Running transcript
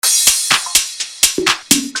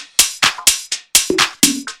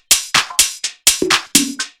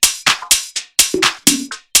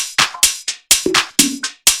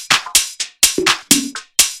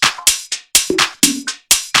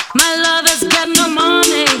My lover's got no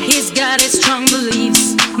money, he's got his strong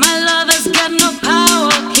beliefs. My lover's got no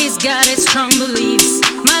power, he's got his strong beliefs.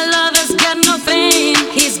 My lover's got no fame,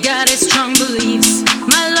 he's got his strong beliefs.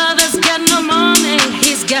 My lover's got no money,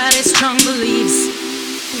 he's got his strong beliefs.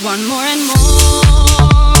 Want more and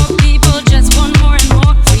more, people just want more and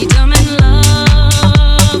more freedom and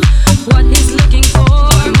love. What he's looking for,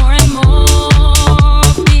 more and more,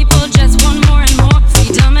 people just want more and more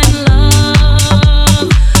freedom and love.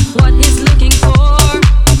 What he's looking for,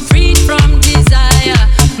 freed from desire,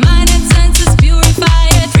 mind and senses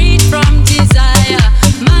purified, freed from desire,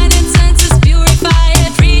 mind and senses purified,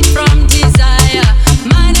 freed from desire,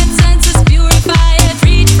 mind and senses purified,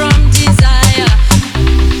 freed from desire.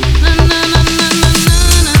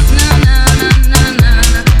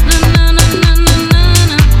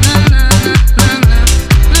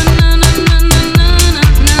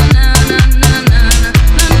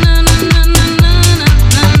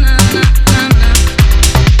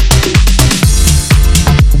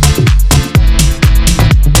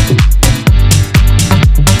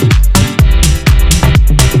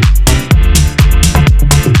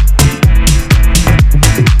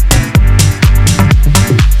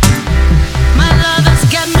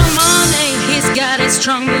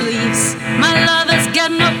 Strong beliefs. My lover's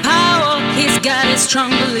got no power, he's got his strong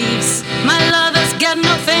beliefs. My lover's got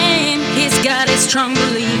no fame, he's got his strong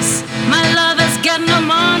beliefs. My lover's got no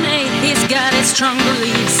money, he's got his strong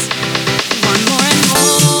beliefs. Want more and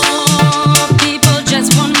more.